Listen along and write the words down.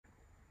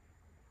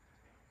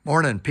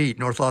Morning, Pete,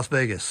 North Las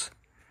Vegas.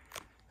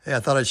 Hey,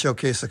 I thought I'd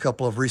showcase a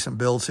couple of recent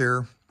builds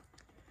here.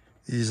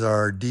 These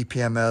are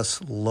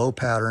DPMS low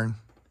pattern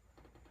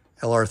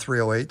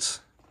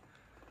LR308s.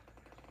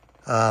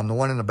 The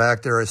one in the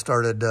back there I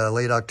started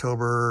late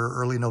October,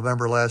 early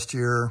November last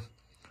year.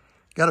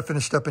 Got it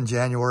finished up in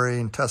January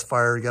and test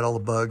fired, got all the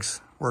bugs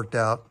worked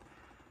out.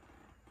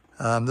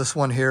 This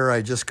one here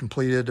I just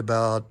completed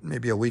about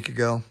maybe a week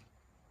ago.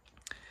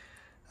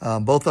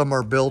 Both of them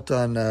are built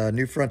on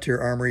New Frontier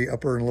Armory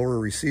upper and lower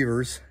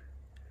receivers.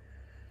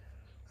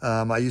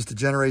 I used a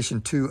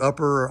Generation 2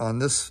 upper on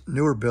this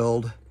newer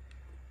build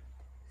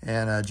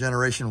and a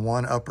Generation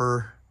 1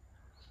 upper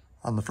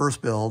on the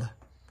first build.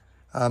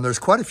 There's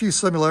quite a few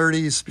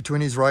similarities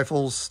between these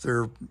rifles.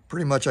 They're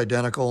pretty much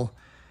identical,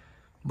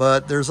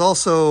 but there's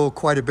also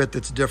quite a bit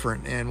that's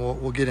different, and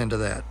we'll get into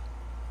that.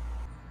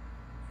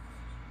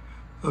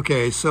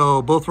 Okay,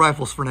 so both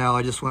rifles for now,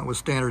 I just went with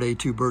standard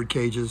A2 bird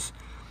cages.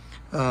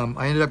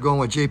 I ended up going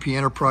with JP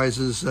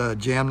Enterprises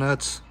jam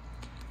nuts.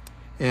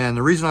 And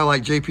the reason I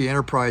like JP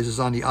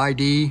Enterprises, on the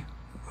ID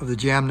of the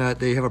jam nut,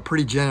 they have a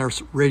pretty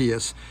generous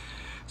radius.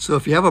 So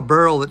if you have a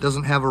barrel that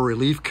doesn't have a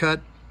relief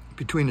cut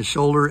between the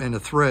shoulder and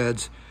the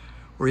threads,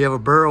 or you have a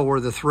barrel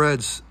where the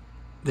threads,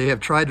 they have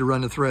tried to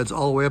run the threads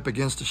all the way up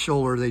against the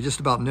shoulder, they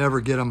just about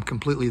never get them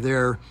completely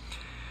there.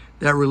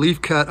 That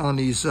relief cut on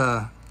these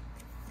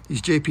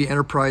JP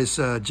Enterprise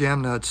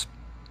jam nuts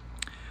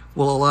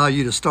will allow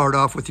you to start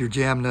off with your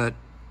jam nut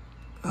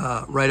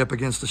right up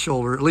against the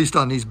shoulder, at least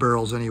on these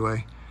barrels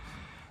anyway.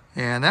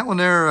 And that one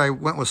there, I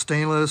went with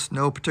stainless,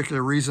 no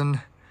particular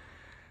reason.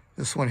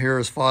 This one here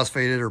is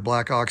phosphated or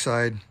black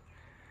oxide.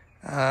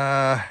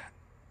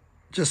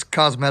 Just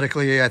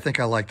cosmetically, I think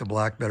I like the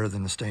black better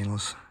than the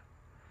stainless.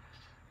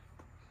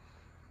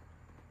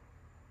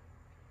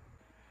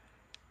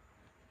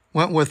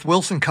 Went with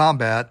Wilson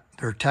Combat,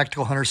 their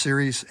Tactical Hunter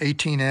Series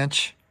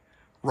 18-inch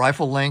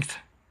rifle length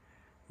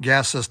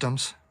gas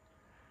systems.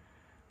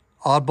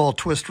 Oddball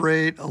twist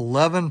rate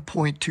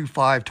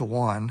 11.25 to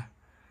 1,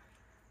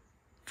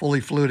 fully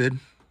fluted.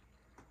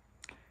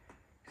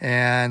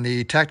 And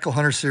the Tactical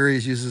Hunter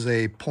Series uses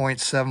a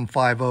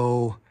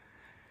 .750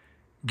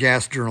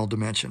 gas journal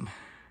dimension.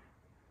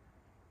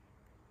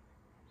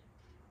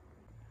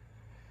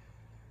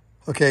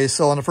 Okay,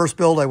 so on the first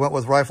build I went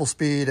with rifle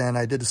speed, and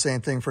I did the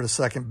same thing for the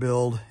second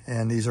build,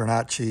 and these are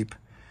not cheap,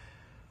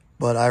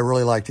 but I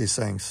really like these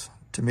things.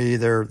 To me,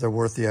 they're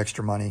worth the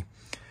extra money.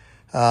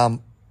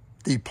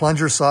 The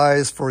plunger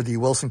size for the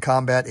Wilson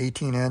Combat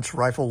 18-inch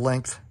rifle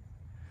length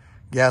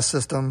gas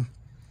system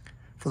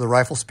for the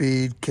rifle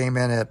speed came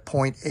in at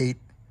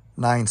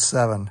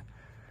 .897.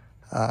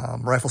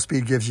 Rifle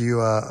speed gives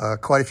you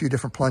quite a few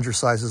different plunger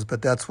sizes,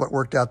 but that's what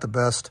worked out the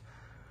best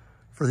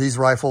for these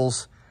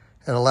rifles.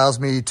 It allows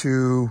me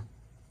to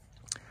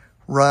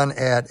run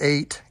at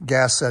 8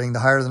 gas setting. The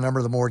higher the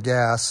number, the more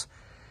gas.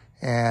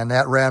 And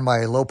that ran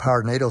my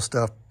low-powered NATO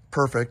stuff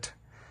perfect.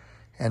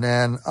 And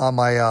then on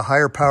my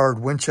higher powered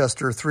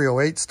Winchester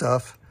 308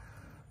 stuff,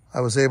 I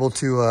was able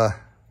to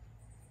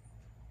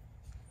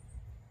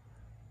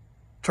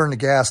turn the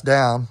gas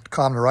down,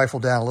 calm the rifle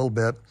down a little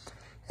bit.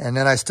 And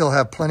then I still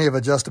have plenty of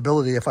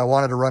adjustability. If I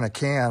wanted to run a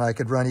can, I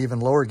could run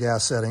even lower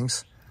gas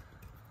settings.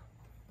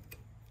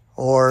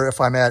 Or if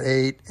I'm at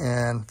 8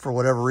 and for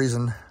whatever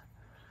reason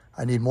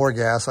I need more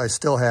gas, I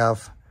still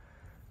have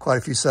quite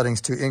a few settings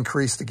to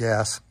increase the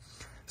gas.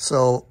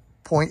 So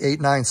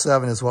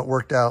 .897 is what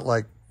worked out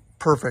like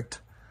perfect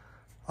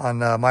on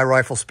my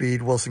rifle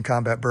speed Wilson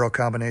Combat barrel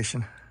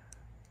combination.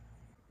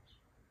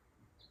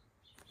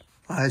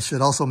 I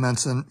should also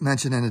mention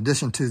in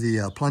addition to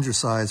the plunger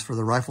size for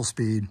the rifle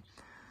speed,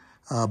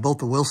 both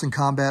the Wilson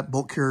Combat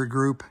bolt carrier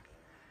group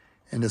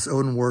and this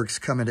Odin Works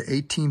come into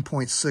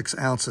 18.6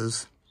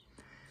 ounces.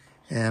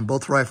 And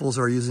both rifles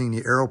are using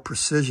the Aero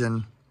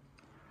Precision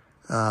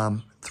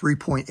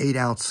 3.8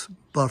 ounce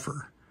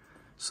buffer.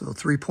 So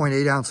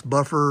 3.8 ounce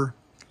buffer,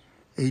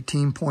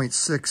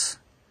 18.6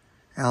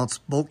 ounce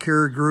bolt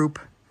carrier group,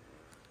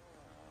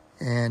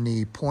 and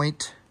the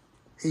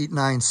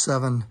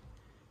 .897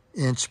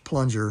 inch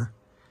plunger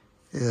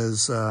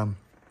is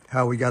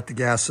how we got the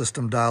gas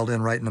system dialed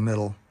in right in the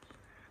middle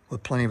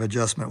with plenty of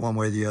adjustment one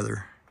way or the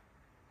other.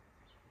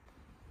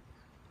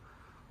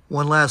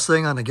 One last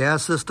thing on the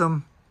gas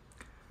system.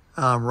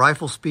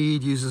 Rifle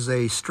speed uses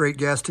a straight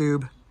gas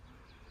tube,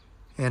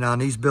 and on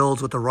these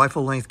builds with the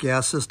rifle length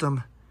gas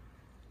system,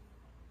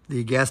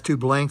 the gas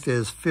tube length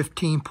is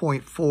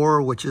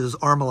 15.4, which is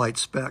Armalite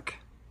spec.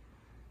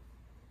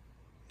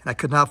 And I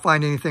could not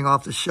find anything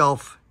off the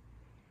shelf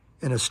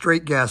in a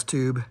straight gas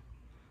tube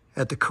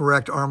at the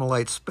correct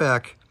Armalite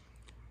spec,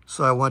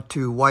 so I went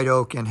to White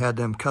Oak and had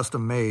them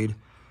custom made.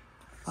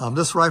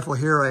 This rifle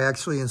here, I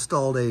actually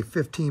installed a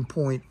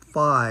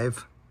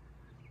 15.5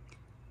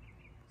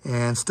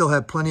 and still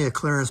had plenty of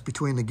clearance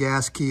between the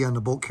gas key on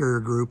the bolt carrier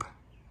group.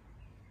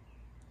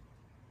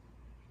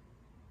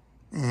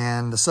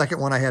 And the second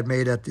one I had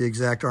made at the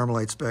exact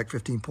Armalite spec,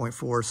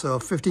 15.4. So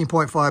if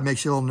 15.5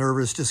 makes you a little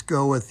nervous, just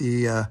go with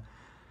the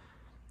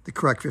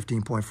correct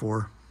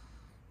 15.4.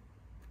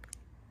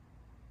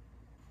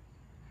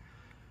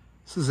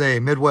 This is a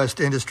Midwest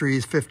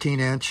Industries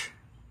 15-inch.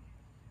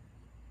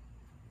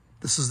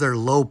 This is their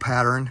low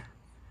pattern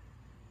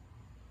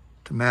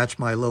to match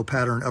my low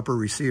pattern upper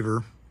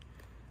receiver.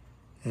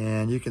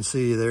 And you can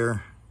see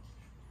there,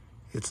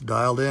 it's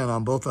dialed in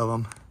on both of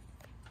them.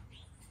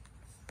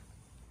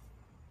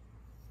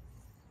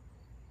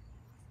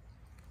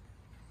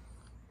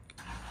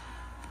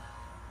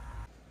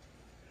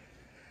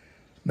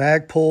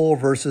 Magpul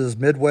versus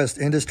Midwest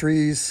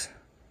Industries.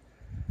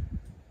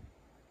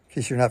 In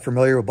case you're not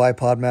familiar with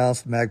bipod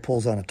mounts,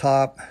 Magpul's on the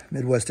top,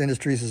 Midwest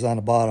Industries is on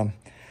the bottom.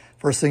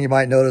 First thing you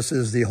might notice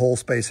is the hole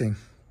spacing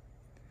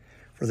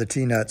for the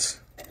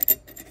T-nuts.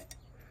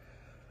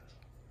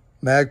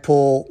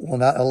 Magpul will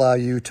not allow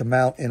you to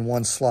mount in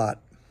one slot.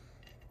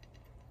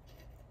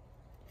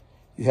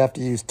 You have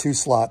to use 2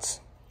 slots.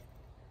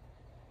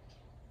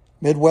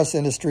 Midwest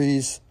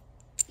Industries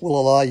will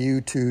allow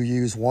you to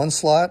use 1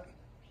 slot,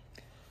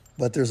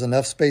 but there's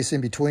enough space in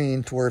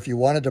between to where if you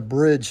wanted to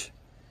bridge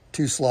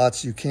 2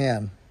 slots, you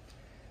can.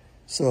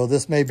 So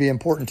this may be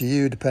important to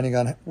you depending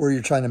on where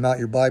you're trying to mount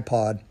your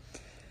bipod.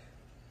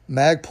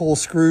 Magpul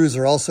screws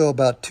are also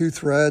about 2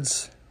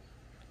 threads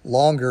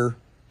longer.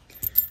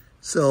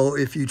 So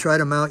if you try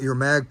to mount your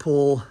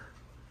Magpul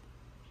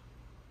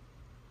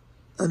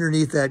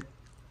underneath that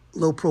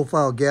low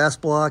profile gas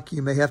block,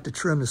 you may have to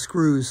trim the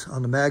screws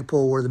on the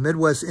Magpul, where the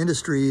Midwest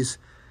Industries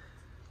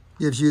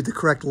gives you the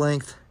correct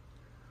length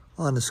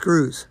on the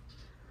screws.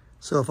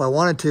 So if I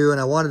wanted to, and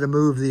I wanted to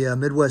move the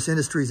Midwest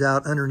Industries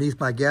out underneath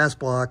my gas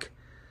block,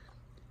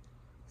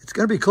 it's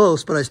going to be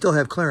close, but I still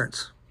have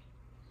clearance.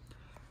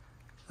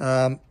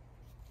 I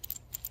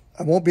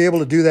won't be able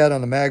to do that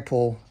on the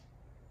Magpul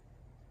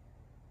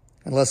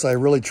unless I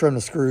really trim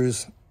the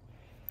screws.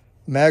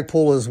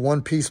 Magpul is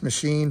one-piece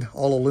machine,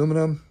 all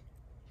aluminum.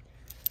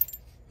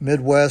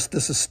 Midwest,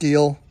 this is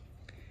steel.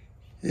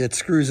 It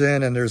screws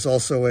in, and there's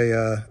also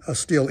a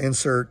steel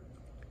insert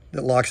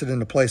that locks it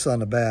into place on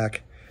the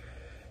back.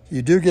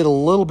 You do get a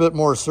little bit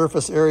more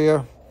surface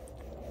area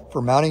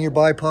for mounting your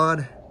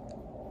bipod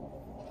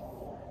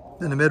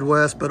than the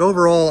Midwest, but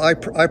overall, I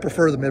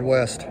prefer the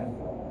Midwest.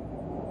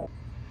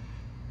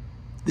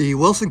 The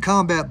Wilson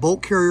Combat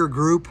bolt carrier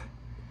group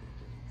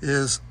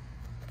is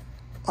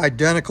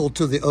identical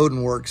to the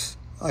Odin works.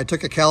 I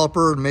took a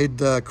caliper and made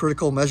the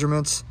critical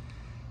measurements,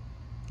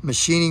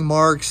 machining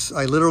marks.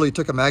 I literally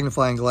took a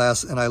magnifying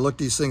glass and I looked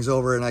these things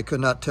over and I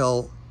could not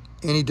tell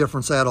any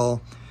difference at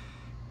all.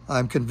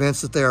 I'm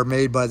convinced that they are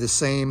made by the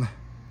same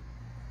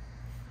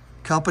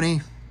company.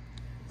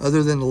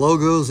 Other than the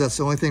logos, that's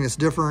the only thing that's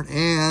different.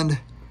 And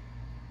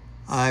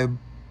I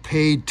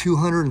paid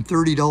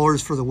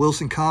 $230 for the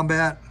Wilson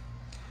Combat.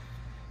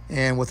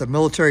 And with a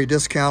military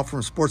discount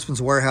from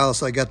Sportsman's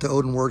Warehouse, I got the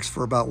Odin Works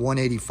for about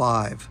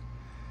 $185.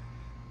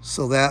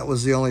 So that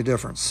was the only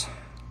difference.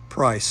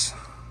 Price.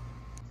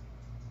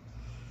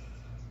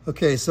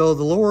 Okay, so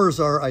the lowers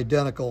are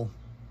identical.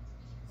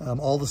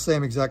 All the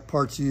same exact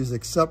parts used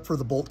except for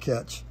the bolt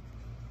catch.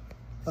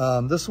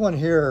 This one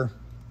here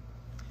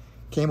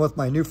came with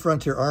my new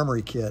Frontier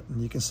Armory kit, and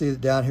you can see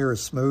that down here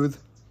is smooth,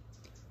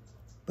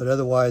 but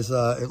otherwise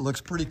it looks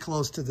pretty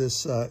close to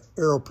this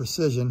Aero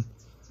Precision.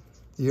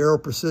 The Aero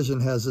Precision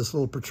has this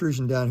little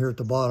protrusion down here at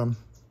the bottom,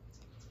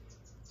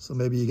 so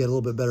maybe you get a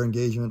little bit better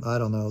engagement. I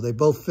don't know. They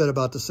both fit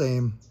about the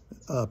same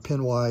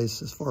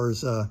pin-wise as far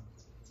as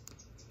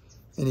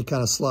any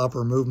kind of slop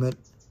or movement.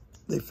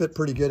 They fit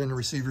pretty good in the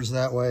receivers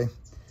that way.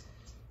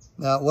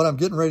 Now, what I'm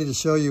getting ready to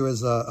show you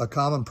is a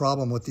common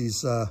problem with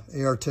these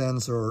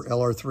AR-10s or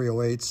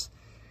LR308s,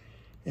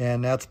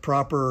 and that's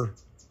proper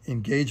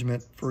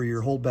engagement for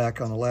your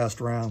holdback on the last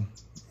round.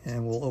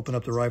 And we'll open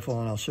up the rifle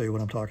and I'll show you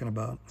what I'm talking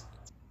about.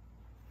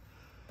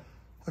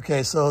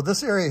 Okay, so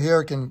this area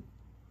here can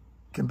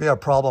be a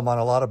problem on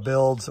a lot of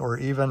builds, or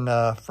even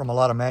from a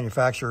lot of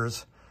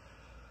manufacturers,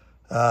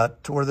 to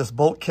where this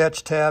bolt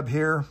catch tab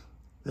here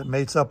that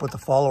mates up with the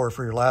follower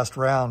for your last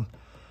round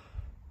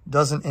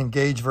doesn't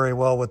engage very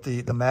well with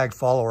the mag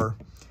follower.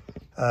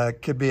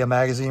 It could be a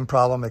magazine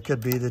problem. It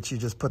could be that you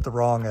just put the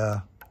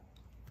wrong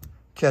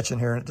catch in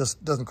here and it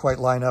just doesn't quite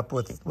line up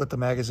with the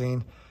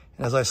magazine.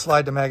 And as I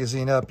slide the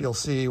magazine up, you'll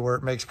see where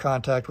it makes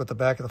contact with the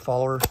back of the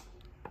follower.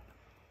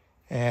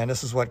 And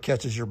this is what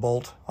catches your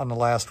bolt on the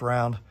last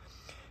round.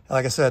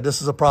 Like I said,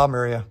 this is a problem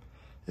area.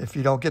 If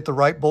you don't get the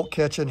right bolt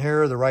catch in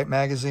here, the right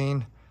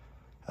magazine,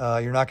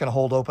 you're not going to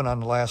hold open on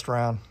the last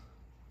round.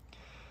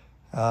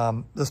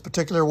 This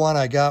particular one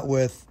I got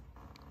with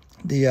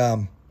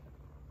the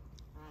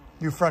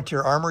new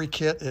Frontier Armory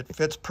kit. It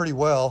fits pretty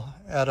well.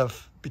 Out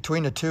of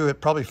between the two, it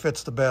probably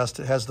fits the best.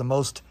 It has the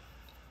most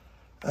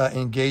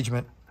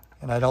engagement,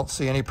 and I don't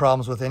see any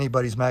problems with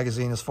anybody's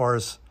magazine as far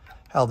as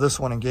how this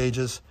one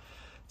engages.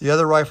 The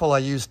other rifle I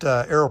used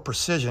Aero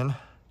Precision.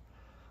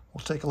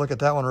 We'll take a look at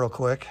that one real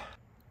quick.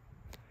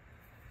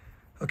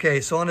 Okay,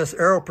 so on this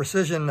Aero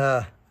Precision,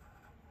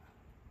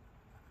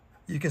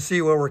 you can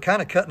see where we're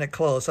kind of cutting it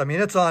close. I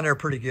mean, it's on there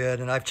pretty good,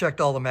 and I've checked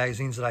all the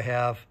magazines that I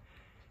have,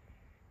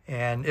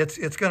 and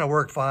it's going to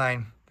work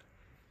fine.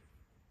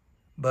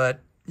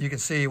 But you can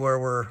see where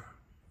we're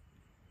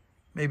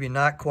maybe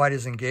not quite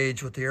as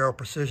engaged with the arrow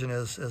precision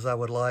as I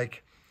would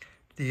like.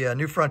 The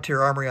New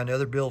Frontier Armory on the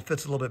other build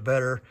fits a little bit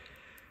better.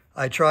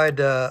 I tried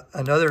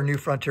another New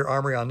Frontier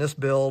Armory on this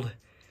build,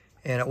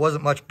 and it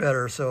wasn't much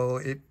better, so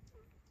it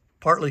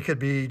partly could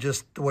be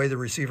just the way the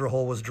receiver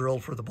hole was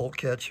drilled for the bolt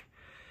catch.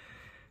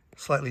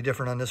 Slightly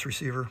different on this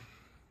receiver.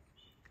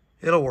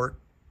 It'll work.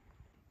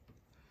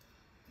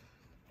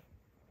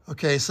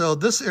 Okay, so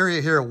this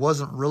area here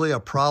wasn't really a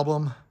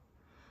problem,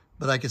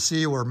 but I could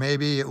see where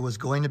maybe it was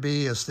going to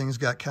be as things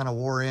got kind of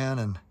wore in.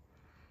 And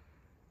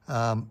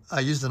I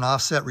used an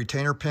offset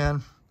retainer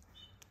pin.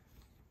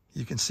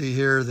 You can see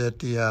here that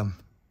the, as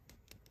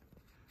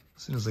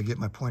soon as I get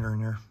my pointer in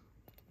there,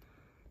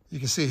 you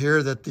can see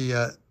here that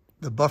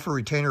the buffer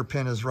retainer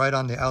pin is right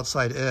on the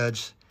outside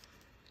edge.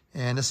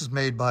 And this is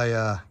made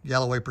by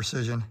Galloway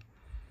Precision.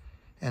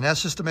 And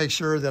that's just to make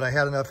sure that I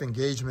had enough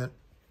engagement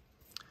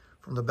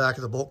from the back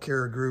of the bolt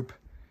carrier group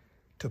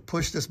to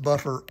push this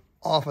buffer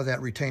off of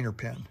that retainer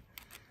pin.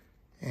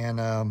 And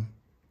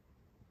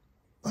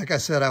like I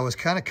said, I was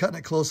kind of cutting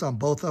it close on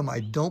both of them. I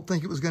don't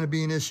think it was going to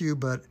be an issue,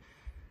 but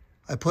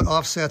I put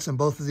offsets in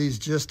both of these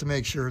just to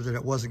make sure that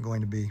it wasn't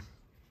going to be.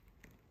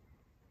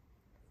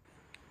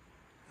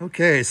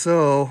 Okay,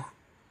 so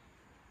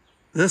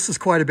this is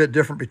quite a bit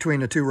different between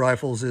the two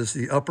rifles. Is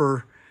the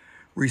upper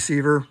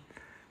receiver.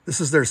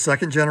 This is their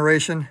second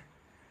generation,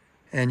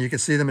 and you can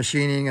see the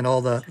machining and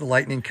all the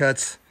lightning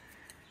cuts.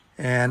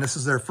 And this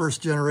is their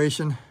first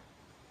generation,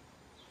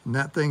 and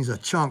that thing's a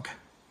chunk.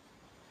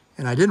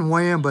 And I didn't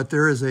weigh them, but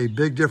there is a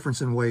big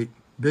difference in weight,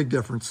 big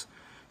difference.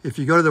 If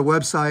you go to their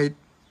website,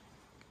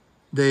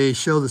 they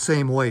show the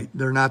same weight.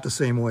 They're not the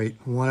same weight.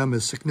 One of them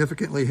is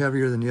significantly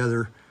heavier than the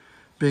other,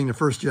 being the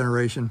first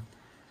generation.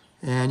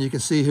 And you can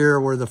see here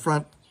where the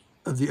front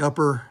of the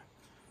upper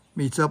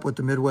meets up with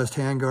the Midwest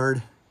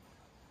handguard.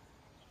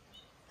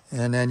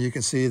 And then you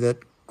can see that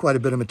quite a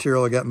bit of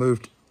material got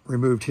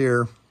removed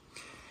here.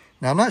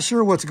 Now I'm not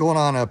sure what's going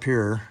on up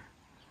here.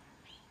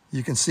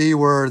 You can see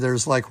where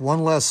there's like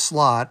one less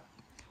slot,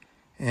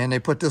 and they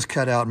put this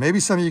cut out. Maybe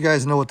some of you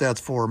guys know what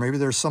that's for. Maybe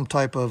there's some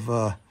type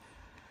of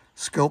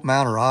scope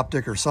mount or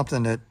optic or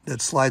something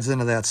that slides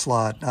into that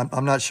slot.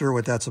 I'm not sure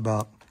what that's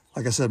about.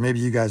 Like I said, maybe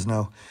you guys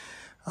know.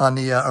 On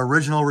the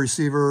original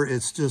receiver,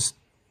 it's just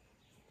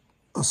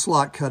a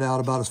slot cut out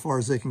about as far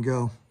as they can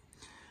go.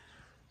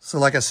 So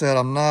like I said,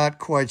 I'm not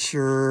quite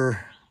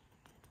sure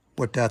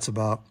what that's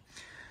about.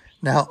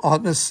 Now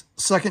on this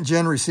second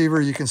gen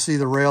receiver, you can see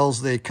the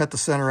rails, they cut the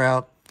center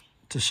out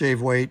to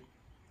shave weight.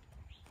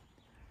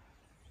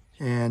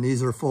 And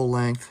these are full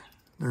length,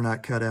 they're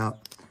not cut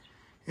out.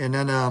 And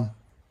then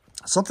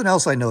something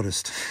else I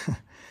noticed.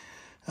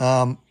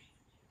 On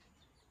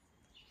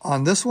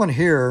this one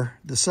here,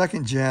 the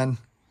second gen,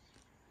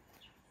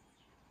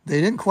 they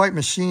didn't quite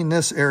machine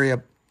this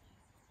area.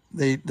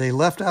 They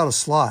left out a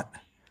slot.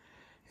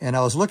 And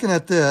I was looking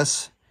at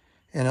this,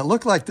 and it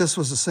looked like this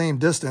was the same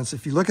distance.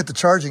 If you look at the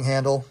charging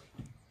handle,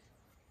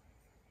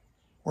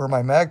 where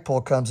my mag pull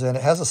comes in,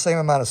 it has the same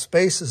amount of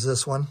space as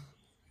this one.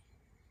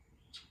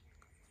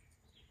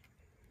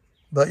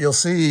 But you'll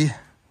see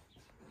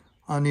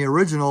on the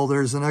original,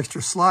 there's an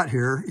extra slot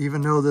here,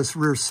 even though this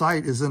rear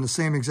sight is in the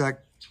same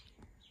exact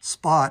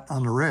spot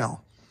on the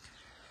rail.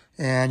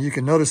 And you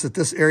can notice that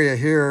this area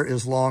here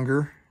is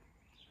longer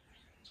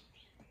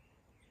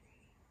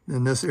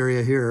than this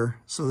area here.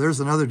 So there's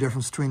another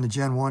difference between the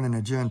Gen 1 and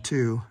the Gen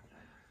 2.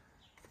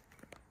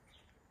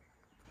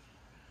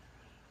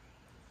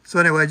 So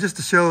anyway, just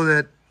to show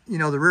that, you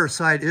know, the rear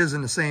sight is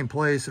in the same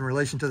place in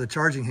relation to the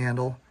charging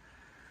handle.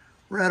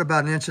 We're at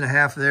about 1.5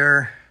 inches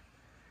there.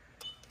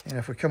 And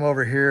if we come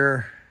over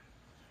here,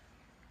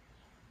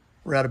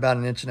 we're at about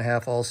 1.5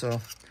 inches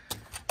also.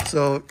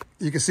 So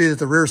you can see that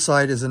the rear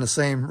sight is in the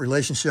same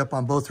relationship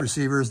on both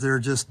receivers. They're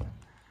just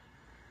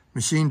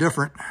machined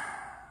different.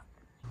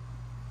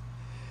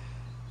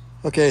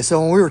 Okay, so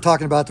when we were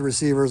talking about the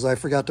receivers, I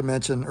forgot to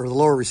mention, or the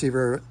lower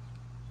receiver,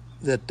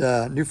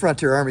 that New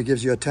Frontier Army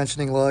gives you a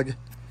tensioning lug.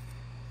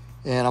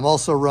 And I'm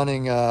also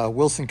running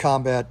Wilson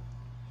Combat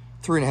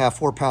 3.5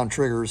 4-pound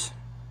triggers.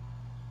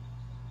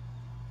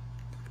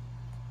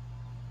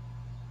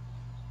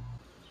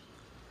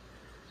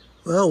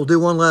 Well, we'll do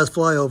one last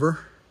flyover.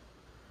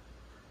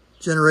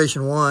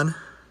 Generation 1.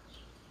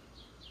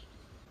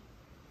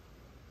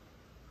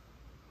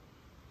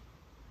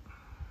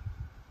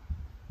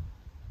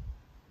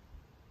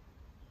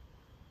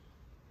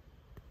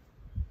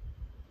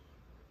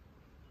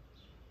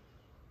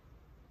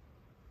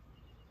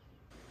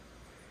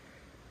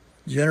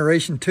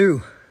 Generation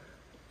 2.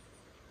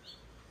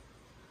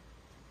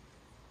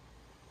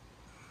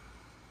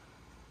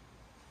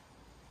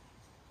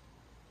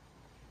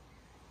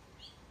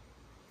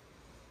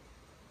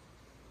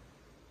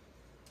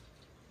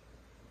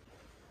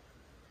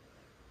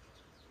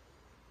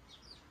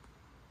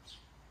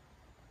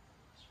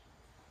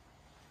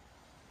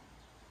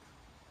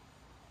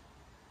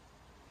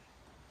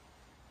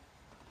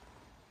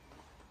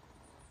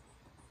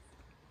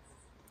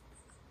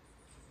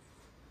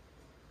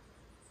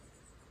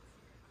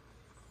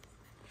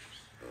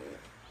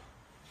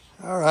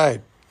 All right,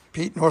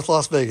 Pete, North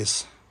Las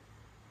Vegas.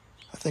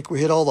 I think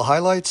we hit all the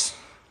highlights.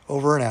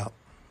 Over and out.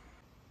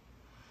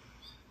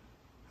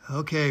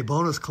 Okay,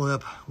 bonus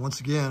clip.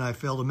 Once again, I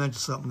failed to mention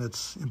something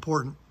that's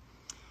important.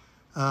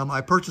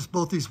 I purchased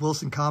both these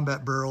Wilson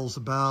Combat barrels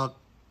about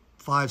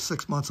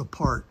 5-6 months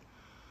apart.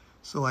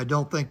 So I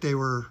don't think they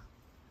were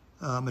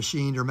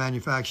machined or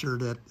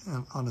manufactured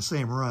on the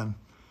same run.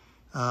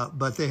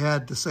 But they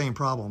had the same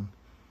problem.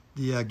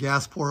 The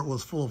gas port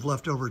was full of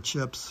leftover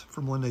chips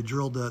from when they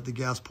drilled the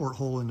gas port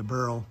hole in the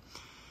barrel.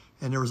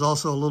 And there was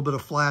also a little bit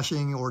of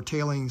flashing or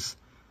tailings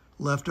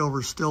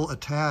leftover still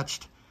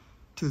attached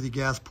to the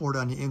gas port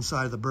on the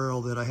inside of the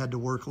barrel that I had to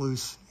work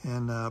loose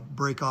and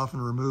break off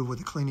and remove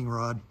with a cleaning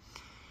rod.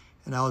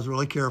 And I was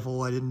really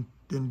careful. I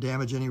didn't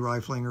damage any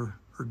rifling or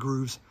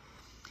grooves.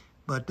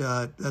 But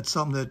that's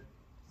something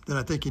that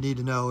I think you need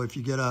to know. If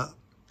you get a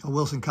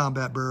Wilson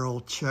Combat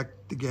barrel, check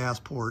the gas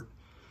port,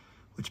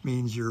 which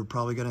means you're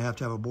probably going to have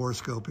a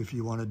borescope if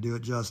you want to do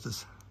it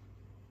justice.